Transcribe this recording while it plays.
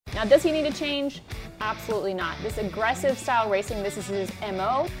Now, does he need to change? Absolutely not. This aggressive style racing, this is his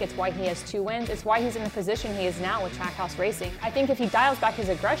MO. It's why he has 2 wins. It's why he's in the position he is now with Trackhouse Racing. I think if he dials back his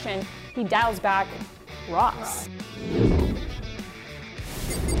aggression, he dials back Ross.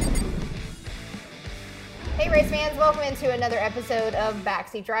 Hey race fans, welcome into another episode of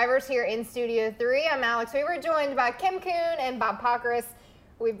Backseat Drivers here in Studio 3. I'm Alex Weaver, joined by Kim Kuhn and Bob Pockrass.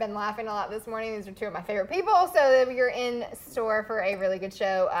 We've been laughing a lot this morning. These are 2 of my favorite people, so you're in store for a really good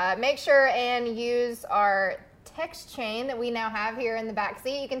show. Make sure and use our text chain that we now have here in the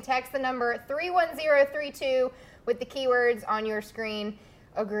backseat. You can text the number 31032 with the keywords on your screen.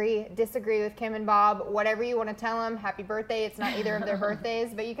 Agree, disagree with Kim and Bob, whatever you want to tell them. Happy birthday. It's not either of their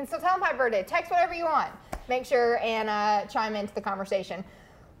birthdays, but you can still tell them happy birthday. Text whatever you want. Make sure and chime into the conversation.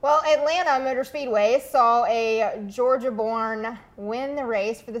 Well, Atlanta Motor Speedway saw a Georgia-born win the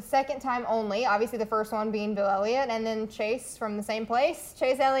race for the 2nd time only. Obviously, the first one being Bill Elliott, and then Chase from the same place.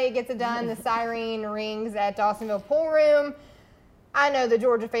 Chase Elliott gets it done. The siren rings at Dawsonville Pool Room. I know the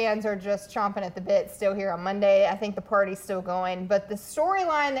Georgia fans are just chomping at the bit still here on Monday. I think the party's still going. But the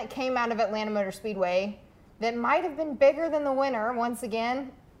storyline that came out of Atlanta Motor Speedway that might have been bigger than the winner, once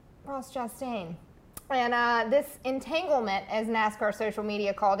again, Ross Chastain. And this entanglement, as NASCAR social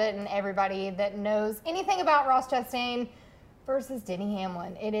media called it, and everybody that knows anything about Ross Chastain versus Denny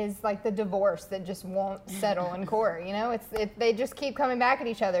Hamlin, it is like the divorce that just won't settle in court. You know, they just keep coming back at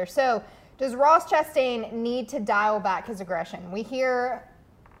each other. So does Ross Chastain need to dial back his aggression? We hear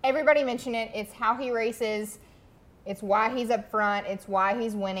everybody mention it. It's how he races. It's why he's up front. It's why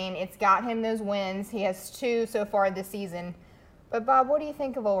he's winning. It's got him those wins. He has 2 so far this season. But Bob, what do you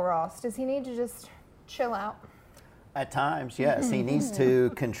think of old Ross? Does he need to just chill out? At times, yes. He needs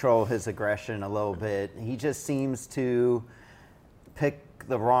to control his aggression a little bit. He just seems to pick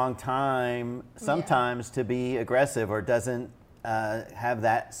the wrong time sometimes to be aggressive, or doesn't have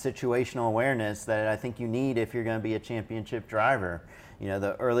that situational awareness that I think you need if you're going to be a championship driver. You know,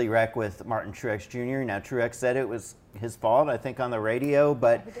 the early wreck with Martin Truex Jr. Now, Truex said it was his fault, I think, on the radio,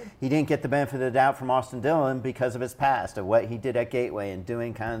 but he didn't get the benefit of the doubt from Austin Dillon because of his past, of what he did at Gateway and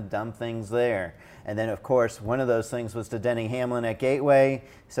doing kind of dumb things there. And then, of course, one of those things was to Denny Hamlin at Gateway,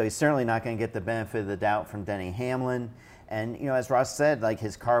 so he's certainly not going to get the benefit of the doubt from Denny Hamlin. And, you know, as Ross said, like,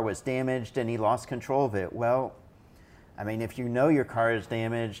 his car was damaged and he lost control of it. Well, I mean, if you know your car is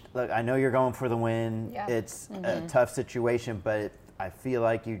damaged, look, I know you're going for the win. Yeah. It's a tough situation, but I feel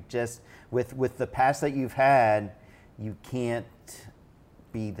like you just, with the past that you've had, you can't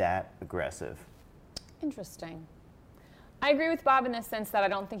be that aggressive. Interesting. I agree with Bob in the sense that I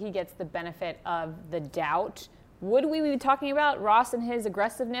don't think he gets the benefit of the doubt. Would we be talking about Ross and his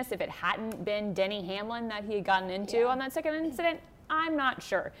aggressiveness if it hadn't been Denny Hamlin that he had gotten into on that second incident? I'm not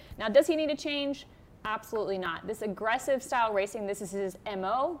sure. Now, does he need to change? Absolutely not. This aggressive style racing, this is his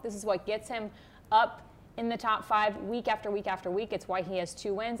MO. This is what gets him up in the top 5 week after week after week. It's why he has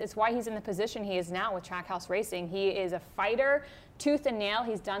 2 wins. It's why he's in the position he is now with Trackhouse Racing. He is a fighter, tooth and nail.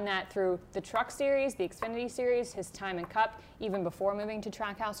 He's done that through the Truck Series, the Xfinity Series, his time in Cup, even before moving to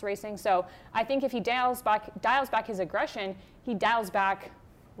Trackhouse Racing. So I think if he dials back his aggression, he dials back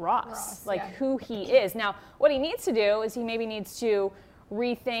Ross, who he is. Now, what he needs to do is he maybe needs to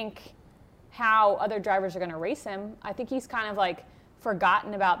rethink how other drivers are going to race him. I think he's kind of like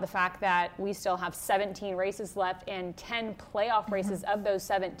forgotten about the fact that we still have 17 races left and 10 playoff races of those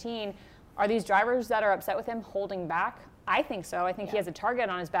 17. Are these drivers that are upset with him holding back? I think so. I think he has a target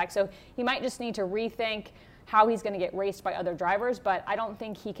on his back. So he might just need to rethink how he's going to get raced by other drivers, but I don't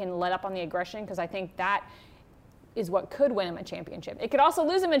think he can let up on the aggression, because I think that is what could win him a championship. It could also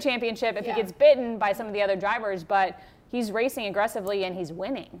lose him a championship if he gets bitten by some of the other drivers, but he's racing aggressively and he's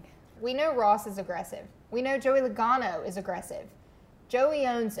winning. We know Ross is aggressive. We know Joey Logano is aggressive. Joey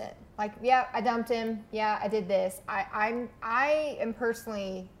owns it. Like, yeah, I dumped him. Yeah, I did this. I am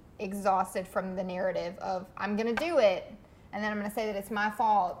personally exhausted from the narrative of I'm going to do it, and then I'm going to say that it's my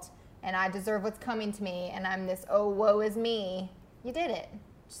fault, and I deserve what's coming to me, and I'm this, oh, woe is me. You did it.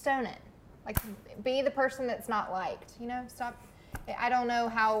 Just own it. Like, be the person that's not liked. You know, stop. I don't know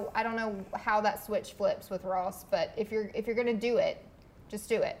how that switch flips with Ross, but if you're going to do it, just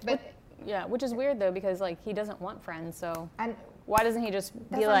do it. But yeah, which is weird though, because like he doesn't want friends, so why doesn't he just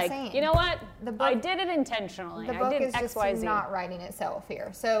be like, you know what? I did it intentionally. The book is just not writing itself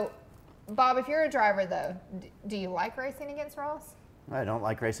here. So, Bob, if you're a driver though, do you like racing against Ross? I don't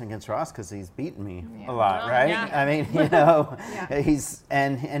like racing against Ross because he's beaten me a lot, right? Yeah. I mean, you know, he's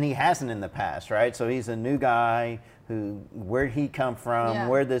and he hasn't in the past, right? So he's a new guy who, where'd he come from?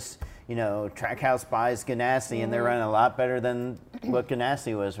 Where this, you know, Trackhouse buys Ganassi, and they're running a lot better than what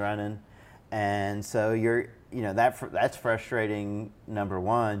Ganassi was running. And so that's frustrating, number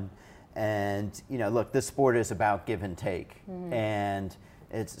one. And, look, this sport is about give and take. And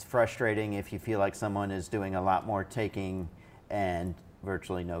it's frustrating if you feel like someone is doing a lot more taking and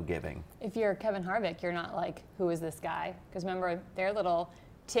virtually no giving. If you're Kevin Harvick, you're not like, who is this guy? Because remember their little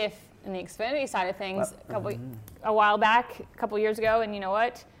tiff in the Xfinity side of things a while back, a couple years ago, and you know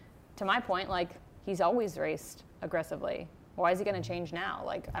what? To my point, like, he's always raced aggressively. Why is he going to change now?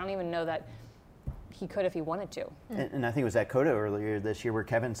 Like, I don't even know that he could if he wanted to. And I think it was at COTA earlier this year where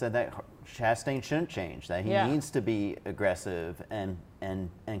Kevin said that Chastain shouldn't change, that he needs to be aggressive and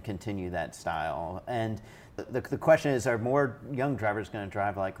continue that style. And the question is, are more young drivers going to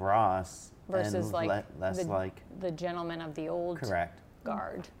drive like Ross versus and like less like the gentleman of the old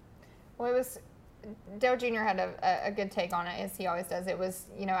guard? Well, Dale Jr. had a good take on it, as he always does. It was,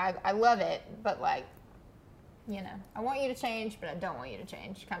 I love it, but like, I want you to change, but I don't want you to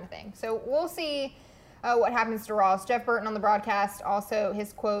change, kind of thing. So we'll see what happens to Ross. Jeff Burton on the broadcast, also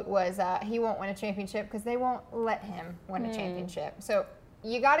his quote was, he won't win a championship because they won't let him win a championship. So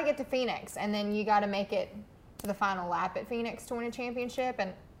you got to get to Phoenix, and then you got to make it to the final lap at Phoenix to win a championship.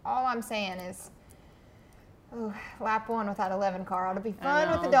 And all I'm saying is, lap 1 with that 11 car ought to be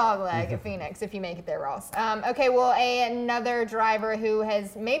fun with the dog leg at Phoenix if you make it there, Ross. Okay, well, another driver who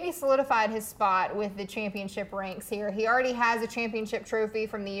has maybe solidified his spot with the championship ranks here. He already has a championship trophy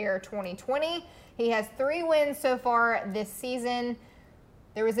from the year 2020. He has 3 wins so far this season.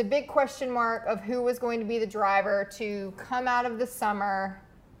 There was a big question mark of who was going to be the driver to come out of the summer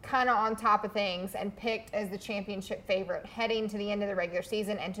kind of on top of things and picked as the championship favorite heading to the end of the regular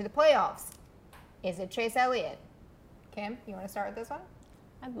season and to the playoffs. Is it Chase Elliott? Kim, you want to start with this one?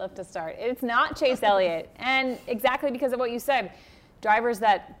 I'd love to start. It's not Chase Elliott, and exactly because of what you said. Drivers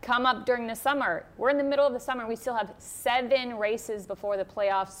that come up during the summer. We're in the middle of the summer. We still have 7 races before the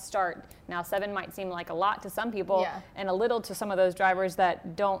playoffs start. Now, 7 might seem like a lot to some people and a little to some of those drivers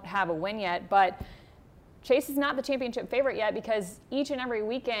that don't have a win yet, but Chase is not the championship favorite yet because each and every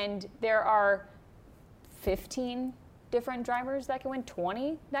weekend there are 15 different drivers that can win,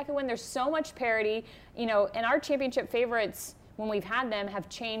 20 that can win. There's so much parity, and our championship favorites, when we've had them, have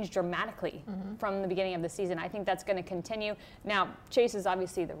changed dramatically from the beginning of the season. I think that's going to continue. Now, Chase is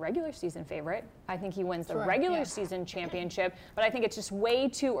obviously the regular season favorite. I think he wins the regular season championship, but I think it's just way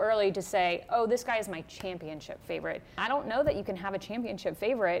too early to say, oh, this guy is my championship favorite. I don't know that you can have a championship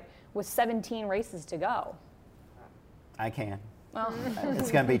favorite with 17 races to go. I can. Well,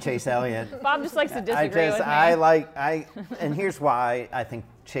 it's going to be Chase Elliott. Bob just likes to disagree with me. And here's why I think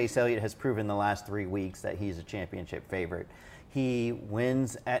Chase Elliott has proven the last 3 weeks that he's a championship favorite. He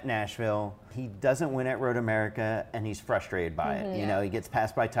wins at Nashville. He doesn't win at Road America, and he's frustrated by it. He gets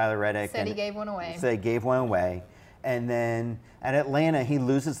passed by Tyler Reddick. Said he gave one away. And then at Atlanta, he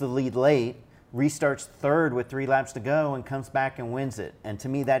loses the lead late, restarts third with 3 laps to go, and comes back and wins it. And to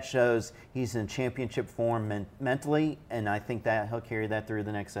me, that shows he's in championship form mentally, and I think that he'll carry that through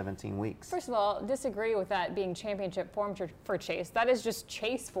the next 17 weeks. First of all, disagree with that being championship form for Chase. That is just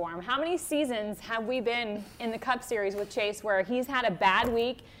Chase form. How many seasons have we been in the Cup Series with Chase where he's had a bad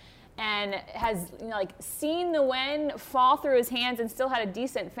week and has seen the win fall through his hands and still had a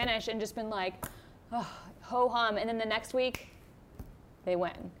decent finish and just been like, oh, ho-hum, and then the next week, they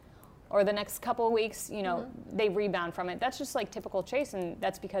win. Or the next couple of weeks, they rebound from it. That's just like typical Chase, and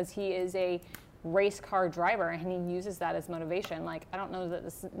that's because he is a race car driver, and he uses that as motivation. Like, I don't know that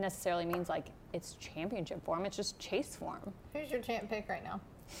this necessarily means like it's championship form. It's just Chase form. Who's your champ pick right now?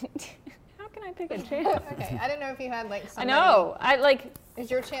 How can I pick a champ? Okay, I didn't know if you had like somebody. I know.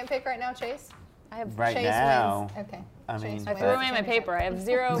 Is your champ pick right now Chase? I have right Chase now. Wins. Okay. I mean, I threw away my paper. I have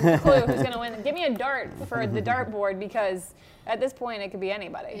zero clue who's going to win. Give me a dart for the dartboard because at this point it could be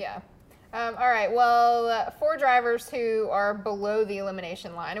anybody. Yeah. All right, well, 4 drivers who are below the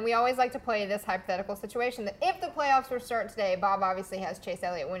elimination line, and we always like to play this hypothetical situation that if the playoffs were to start today, Bob obviously has Chase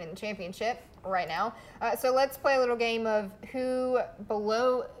Elliott winning the championship right now. So let's play a little game of who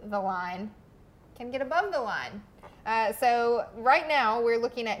below the line can get above the line. So right now we're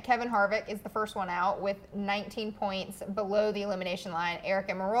looking at Kevin Harvick is the first one out with 19 points below the elimination line. Eric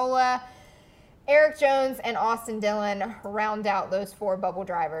Almirola, Eric Jones, and Austin Dillon round out those 4 bubble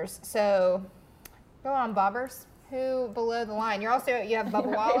drivers. So go on, Bobbers. Who below the line? You have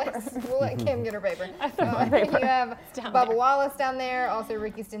Bubba Wallace. We'll let Kim get her paper. You have Bubba Wallace down there. Also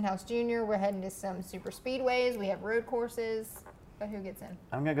Ricky Stenhouse Jr. We're heading to some super speedways. We have road courses. But who gets in?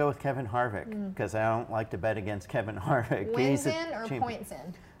 I'm going to go with Kevin Harvick because I don't like to bet against Kevin Harvick. Wins in or points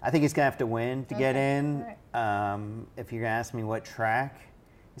in? I think he's going to have to win to get in. Right. If you're going to ask me what track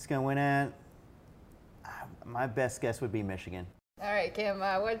he's going to win at, my best guess would be Michigan. All right, Kim,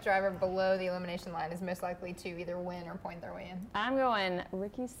 what driver below the elimination line is most likely to either win or point their way in? I'm going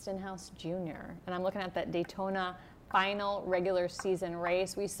Ricky Stenhouse Jr., and I'm looking at that Daytona final regular season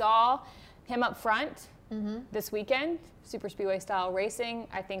race. We saw him up front this weekend, super speedway style racing.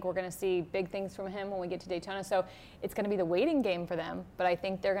 I think we're going to see big things from him when we get to Daytona. So it's going to be the waiting game for them, but I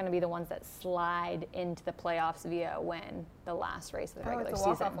think they're going to be the ones that slide into the playoffs via win the last race of the regular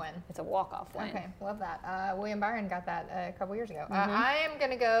season. It's a walk-off win. It's a walk-off win. Okay, love that. William Byron got that a couple years ago. I am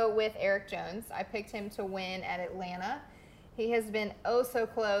going to go with Eric Jones. I picked him to win at Atlanta. He has been oh so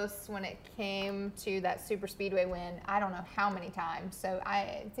close when it came to that super speedway win. I don't know how many times. So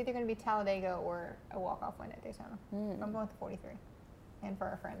it's either going to be Talladega or a walk-off win at Daytona. I'm going with the 43. And for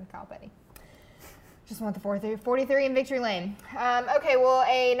our friend Kyle Petty. Just want the 43 in victory lane. Okay, well,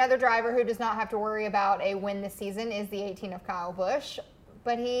 another driver who does not have to worry about a win this season is the 18 of Kyle Busch.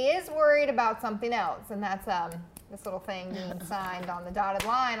 But he is worried about something else, and that's this little thing being signed on the dotted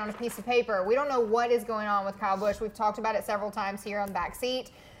line on a piece of paper. We don't know what is going on with Kyle Busch. We've talked about it several times here on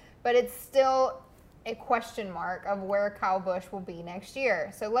Backseat, but it's still a question mark of where Kyle Busch will be next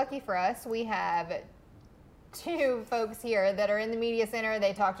year. So lucky for us, we have two folks here that are in the media center.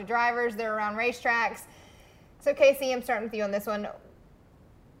 They talk to drivers. They're around racetracks. So Casey, I'm starting with you on this one.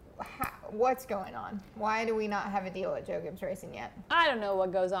 What's going on? Why do we not have a deal at Joe Gibbs Racing yet? I don't know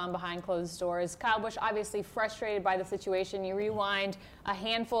what goes on behind closed doors. Kyle Busch obviously frustrated by the situation. You rewind a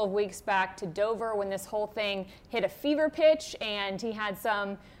handful of weeks back to Dover when this whole thing hit a fever pitch, and he had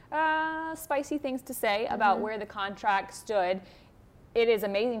some spicy things to say about where the contract stood. It is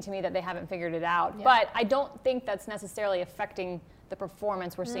amazing to me that they haven't figured it out, but I don't think that's necessarily affecting the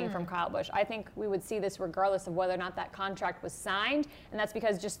performance we're seeing from Kyle Busch. I think we would see this regardless of whether or not that contract was signed, and that's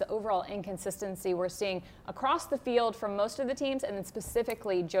because just the overall inconsistency we're seeing across the field from most of the teams, and then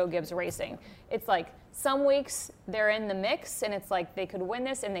specifically Joe Gibbs Racing. It's like some weeks they're in the mix, and it's like they could win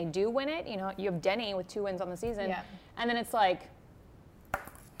this, and they do win it. You know, you have Denny with 2 wins on the season, and then it's like,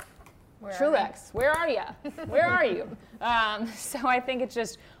 Truex, where are you? Where are you? So I think it's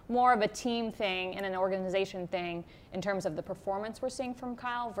just more of a team thing and an organization thing in terms of the performance we're seeing from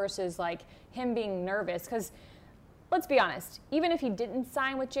Kyle versus like him being nervous. Because let's be honest, even if he didn't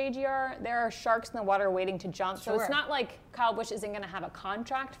sign with JGR, there are sharks in the water waiting to jump. So it's not like Kyle Busch isn't going to have a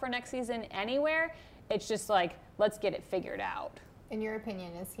contract for next season anywhere. It's just like, let's get it figured out. In your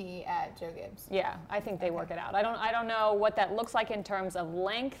opinion, is he at Joe Gibbs? Yeah, I think they work it out. I don't know what that looks like in terms of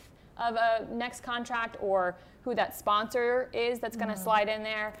length of a next contract or who that sponsor is that's going to slide in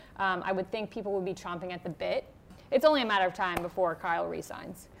there. I would think people would be chomping at the bit. It's only a matter of time before Kyle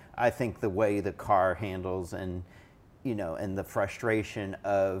resigns. I think the way the car handles and the frustration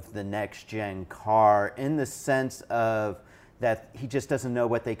of the next gen car in the sense of that he just doesn't know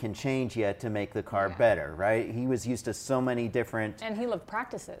what they can change yet to make the car better, right? He was used to so many different... And he loved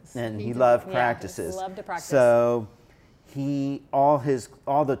practices. And he loved practices. He loved to practice. So all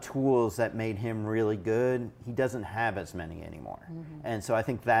the tools that made him really good, he doesn't have as many anymore. And so I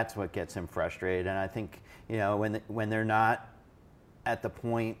think that's what gets him frustrated. And I think, when they're not at the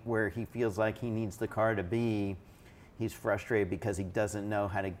point where he feels like he needs the car to be, he's frustrated because he doesn't know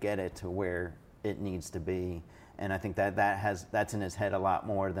how to get it to where it needs to be. And I think that's in his head a lot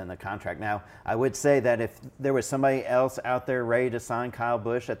more than the contract. Now, I would say that if there was somebody else out there ready to sign Kyle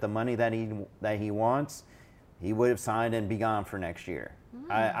Busch at the money that he wants, he would have signed and be gone for next year.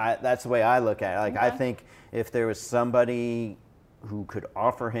 That's the way I look at it. Like, I think if there was somebody who could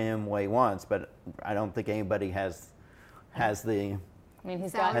offer him what he wants, but I don't think anybody has the... I mean,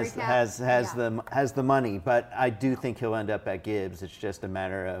 he's has the money, but I do think he'll end up at Gibbs. It's just a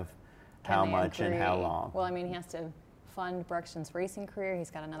matter of how much and how long. Well, I mean, he has to fund Bruxton's racing career.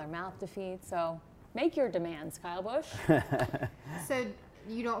 He's got another mouth to feed. So make your demands, Kyle Busch. So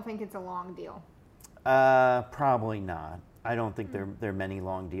you don't think it's a long deal? Probably not. I don't think there are many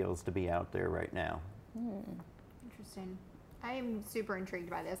long deals to be out there right now. Interesting. I am super intrigued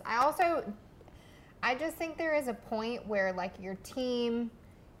by this. I just think there is a point where, like, your team,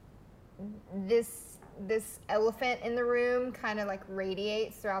 this elephant in the room kind of like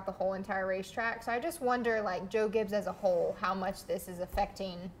radiates throughout the whole entire racetrack. So I just wonder, like, Joe Gibbs as a whole, how much this is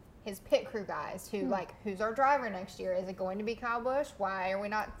affecting his pit crew guys who who's our driver next year? Is it going to be Kyle Busch? Why are we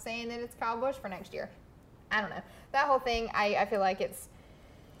not saying that it's Kyle Busch for next year? I don't know. That whole thing, I feel like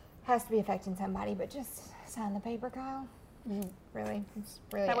has to be affecting somebody, but just sign the paper, Kyle. Really? It's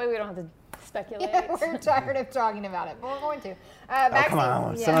really that way we don't have to speculate. Yeah, we're tired of talking about it, but we're going to. Come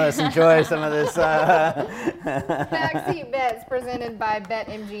on. Some of us enjoy some of this. Backseat bets presented by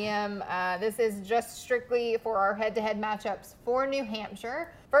BetMGM. This is just strictly for our head-to-head matchups for New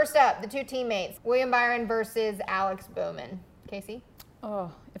Hampshire. First up, the two teammates, William Byron versus Alex Bowman. Casey? Oh,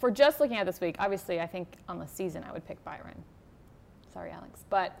 if we're just looking at this week, obviously I think on the season I would pick Byron. Sorry, Alex.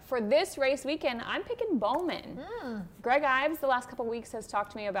 But for this race weekend, I'm picking Bowman. Greg Ives the last couple weeks has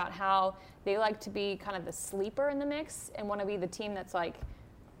talked to me about how they like to be kind of the sleeper in the mix and want to be the team that's like,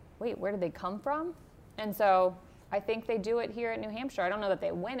 wait, where did they come from? And so I think they do it here at New Hampshire. I don't know that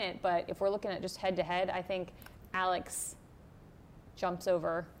they win it, but if we're looking at just head-to-head, I think Alex jumps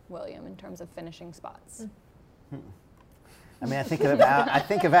over William in terms of finishing spots. I mean, I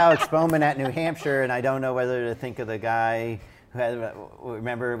think of Alex Bowman at New Hampshire, and I don't know whether to think of the guy who had,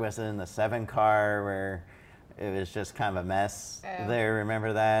 remember, was in the 7 car where it was just kind of a mess there.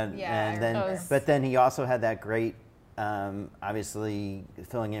 Remember that? Yeah. And then, but then he also had that great, obviously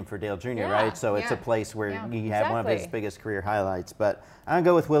filling in for Dale Jr. Right? So it's a place where he had one of his biggest career highlights. But I'm gonna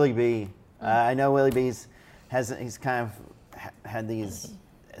go with Willie B. I know Willie B's he's kind of had these.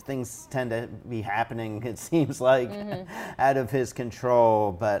 Things tend to be happening, it seems like, out of his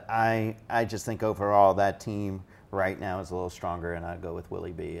control. But I just think overall that team right now is a little stronger, and I'd go with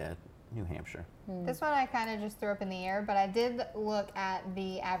Willie B at New Hampshire. This one I kind of just threw up in the air, but I did look at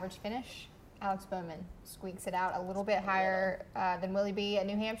the average finish. Alex Bowman squeaks it out a little bit higher than Willie B at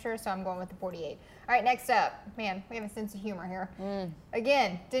New Hampshire, so I'm going with the 48. All right, next up, man, we have a sense of humor here.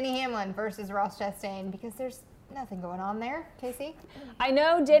 Again, Denny Hamlin versus Ross Chastain, because there's nothing going on there. Casey? I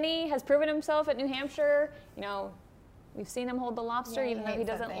know Denny has proven himself at New Hampshire. You know, we've seen him hold the lobster, even though he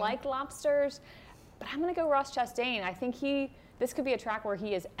doesn't like lobsters. But I'm going to go Ross Chastain. I think this could be a track where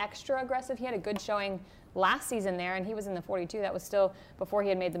he is extra aggressive. He had a good showing last season there, and he was in the 42. That was still before he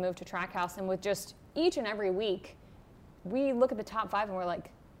had made the move to Trackhouse. And with just each and every week, we look at the top 5 and we're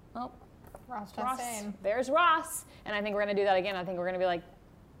like, oh, Ross Chastain. There's Ross. And I think we're going to do that again. I think we're going to be like,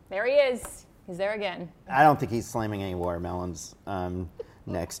 there he is. He's there again. I don't think he's slamming any watermelons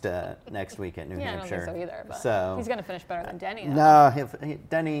next week at New Hampshire. I don't think so either. But he's going to finish better than Denny. No,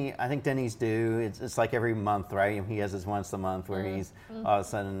 Denny. I think Denny's due. It's like every month, right? He has his once a month where he's all of a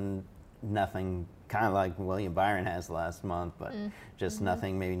sudden nothing. Kind of like William Byron has last month, but just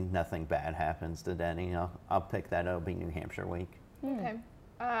nothing. Maybe nothing bad happens to Denny. I'll pick that. It'll be New Hampshire week. Okay.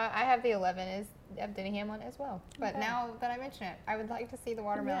 I have the 11 is of Denny Hamlin as well. But now that I mention it, I would like to see the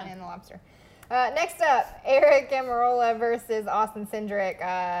watermelon and the lobster. Next up, Eric Amarola versus Austin Cindric.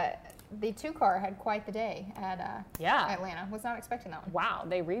 The 2-car had quite the day at Atlanta. Was not expecting that one. Wow,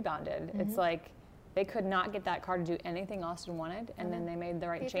 they rebounded. It's like they could not get that car to do anything Austin wanted, and then they made the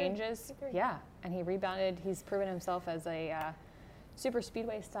right changes. Yeah, and he rebounded. He's proven himself as a super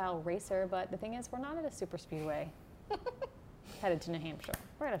speedway style racer, but the thing is, we're not at a super speedway headed to New Hampshire.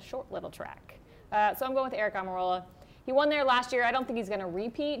 We're at a short little track. So I'm going with Eric Amarola. He won there last year. I don't think he's going to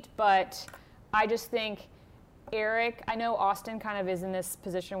repeat, but I just think Eric, I know Austin kind of is in this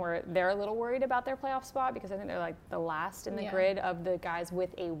position where they're a little worried about their playoff spot because I think they're like the last in the grid of the guys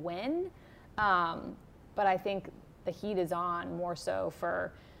with a win. But I think the heat is on more so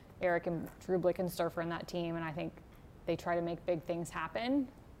for Eric and Drew Blickensturfer and that team, and I think they try to make big things happen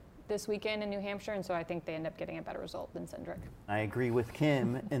this weekend in New Hampshire, and so I think they end up getting a better result than Cindric. I agree with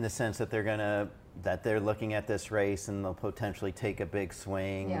Kim in the sense that they're looking at this race and they'll potentially take a big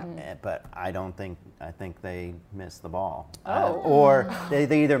swing, but I think they miss the ball. Or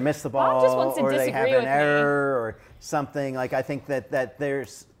they either miss the ball just wants to or they have disagree an with error or something. Like I think that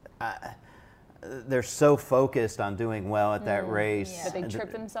there's they're so focused on doing well at that race that they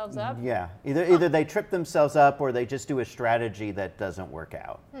trip themselves up. Yeah, either they trip themselves up or they just do a strategy that doesn't work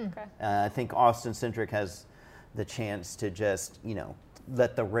out. Okay. I think Austin Cindric has the chance to just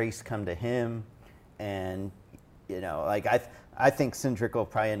let the race come to him, and like I think Cindric will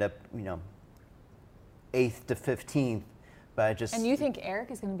probably end up 8th to 15th, but I just. And you think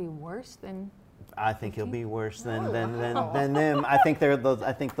Eric is going to be worse than? I think he'll be worse than them. I think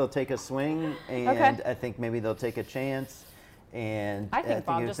they'll take a swing, and I think maybe they'll take a chance. And I think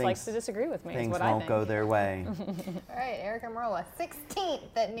Bob just likes to disagree with me. Things is what won't I think. go their way. All right, Eric Amarola,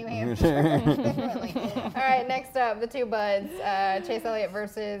 16th at New Hampshire. All right, next up, the 2 buds, Chase Elliott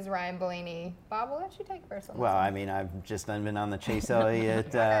versus Ryan Blaney. Bob, we'll let you take first on this Well, one. I mean, I've just been on the Chase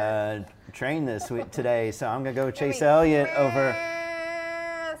Elliott train this week today, so I'm gonna go Chase Elliott over.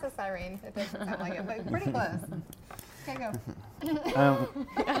 That's a siren. It doesn't sound like it, but pretty close. Okay, go.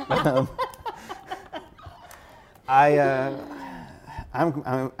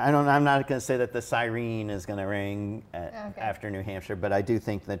 I'm not going to say that the siren is going to ring after New Hampshire, but I do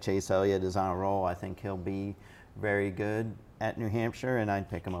think that Chase Elliott is on a roll. I think he'll be very good at New Hampshire, and I'd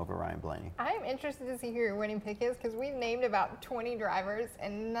pick him over Ryan Blaney. I'm interested to see who your winning pick is because we've named about 20 drivers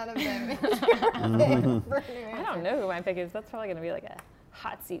and none of them is for New Hampshire. I don't know who my pick is. That's probably going to be like a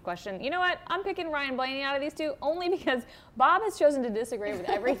hot seat question. You know what? I'm picking Ryan Blaney out of these two only because Bob has chosen to disagree with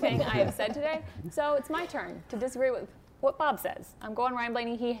everything I have said today. So it's my turn to disagree with what Bob says. I'm going Ryan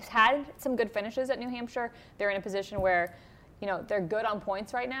Blaney. He's had some good finishes at New Hampshire. They're in a position where, they're good on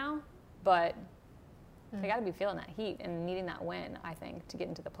points right now, but they got to be feeling that heat and needing that win, I think, to get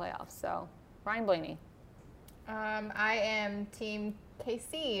into the playoffs. So Ryan Blaney. I am Team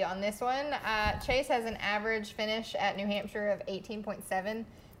KC on this one. Chase has an average finish at New Hampshire of 18.7.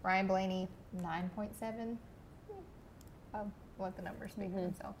 Ryan Blaney, 9.7. Let the numbers speak for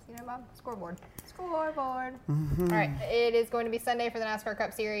themselves. Bob? Scoreboard. Scoreboard. All right. It is going to be Sunday for the NASCAR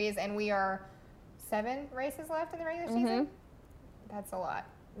Cup Series, and we are 7 races left in the regular season. That's a lot,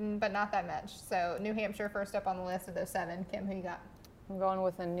 but not that much. So New Hampshire first up on the list of those 7. Kim, who you got? I'm going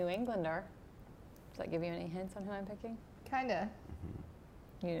with a New Englander. Does that give you any hints on who I'm picking? Kinda.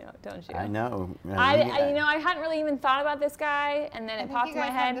 Don't you? I know. I hadn't really even thought about this guy, and then it popped in my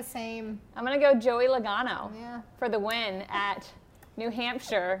head. The same. I'm gonna go Joey Logano Yeah. for the win at New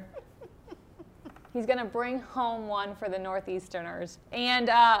Hampshire. He's gonna bring home one for the Northeasterners, and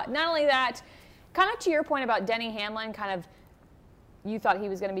not only that, kind of to your point about Denny Hamlin, you thought he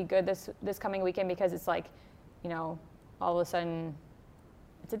was gonna be good this coming weekend because it's like, all of a sudden.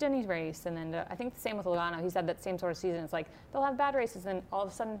 It's a Denny's race, and then I think the same with Logano. He's had that same sort of season. It's like they'll have bad races, and all of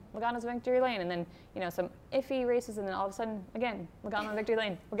a sudden Logano's in victory lane, and then some iffy races, and then all of a sudden again Logano in victory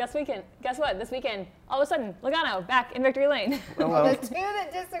lane. Well, guess what? This weekend, all of a sudden Logano back in victory lane. Well, the two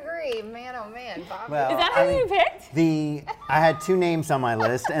that disagree, man, oh man, Bob. Is that who you picked? I had 2 names on my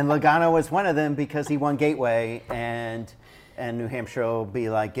list, and Logano was one of them because he won Gateway, and New Hampshire will be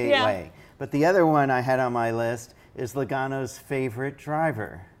like Gateway. Yeah. But the other one I had on my list is Logano's favorite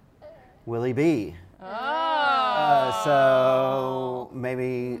driver, Willie B. Oh. So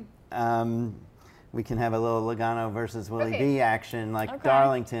maybe we can have a little Logano versus Willie B action like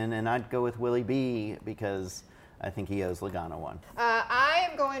Darlington, and I'd go with Willie B because I think he owes Logano one. I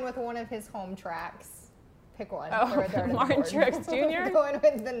am going with one of his home tracks. Pick one. Martin Truex Jr.? Going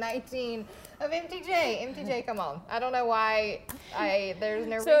with the 19 of MTJ. MTJ, come on. I don't know why there's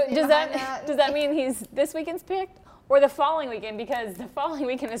no reason behind that. Does that mean he's this weekend's picked? Or the following weekend, because the following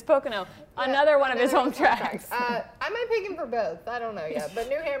weekend is Pocono, another one of his home tracks. I might pick him for both. I don't know yet, but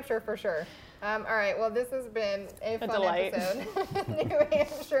New Hampshire for sure. All right, well, this has been a fun episode. New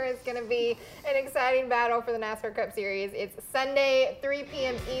Hampshire is going to be an exciting battle for the NASCAR Cup Series. It's Sunday, 3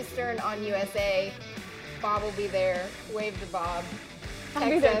 p.m. Eastern on USA. Bob will be there. Wave to Bob. I'll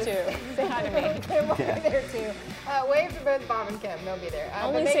be there too. Say hi to me. Kim will be there too. Wave to both Bob and Kim. They'll be there.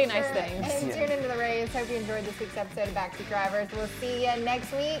 Only say nice things. And tune into the race. Hope you enjoyed this week's episode of Backseat Drivers. We'll see you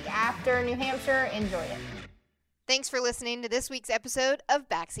next week after New Hampshire. Enjoy it. Thanks for listening to this week's episode of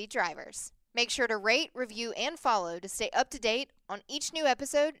Backseat Drivers. Make sure to rate, review, and follow to stay up to date on each new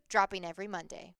episode dropping every Monday.